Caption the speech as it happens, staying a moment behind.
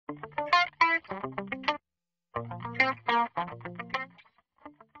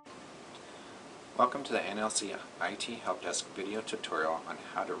Welcome to the NLC IT Help Desk video tutorial on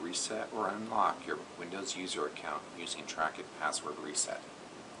how to reset or unlock your Windows user account using Trackit Password Reset.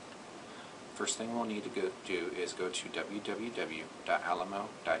 First thing we'll need to do is go to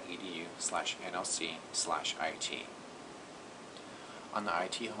www.alamo.edu/nlc/IT. On the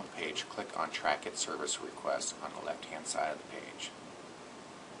IT homepage, click on Trackit Service Request on the left-hand side of the page.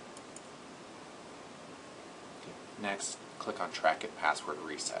 Next, click on Trackit Password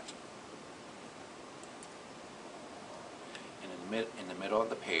Reset. In the middle of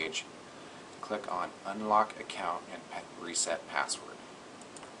the page, click on Unlock Account and Reset Password.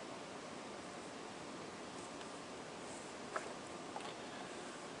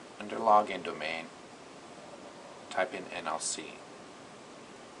 Under Login Domain, type in NLC.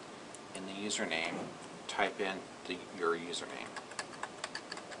 In the username, type in your username.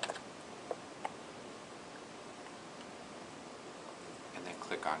 And then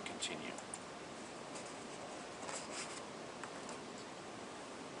click on Continue.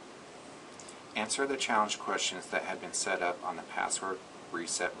 Answer the challenge questions that had been set up on the password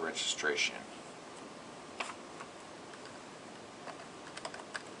reset registration.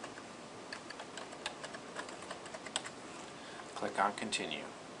 Click on Continue.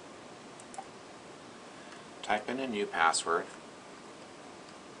 Type in a new password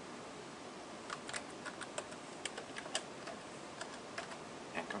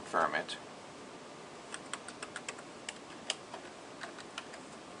and confirm it.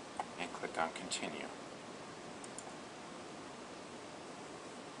 Click on Continue.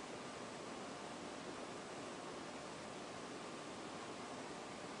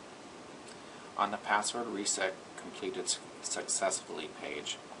 On the Password Reset Completed Successfully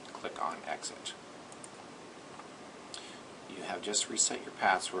page, click on Exit. You have just reset your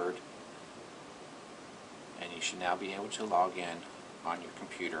password, and you should now be able to log in on your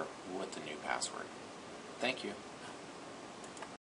computer with the new password. Thank you.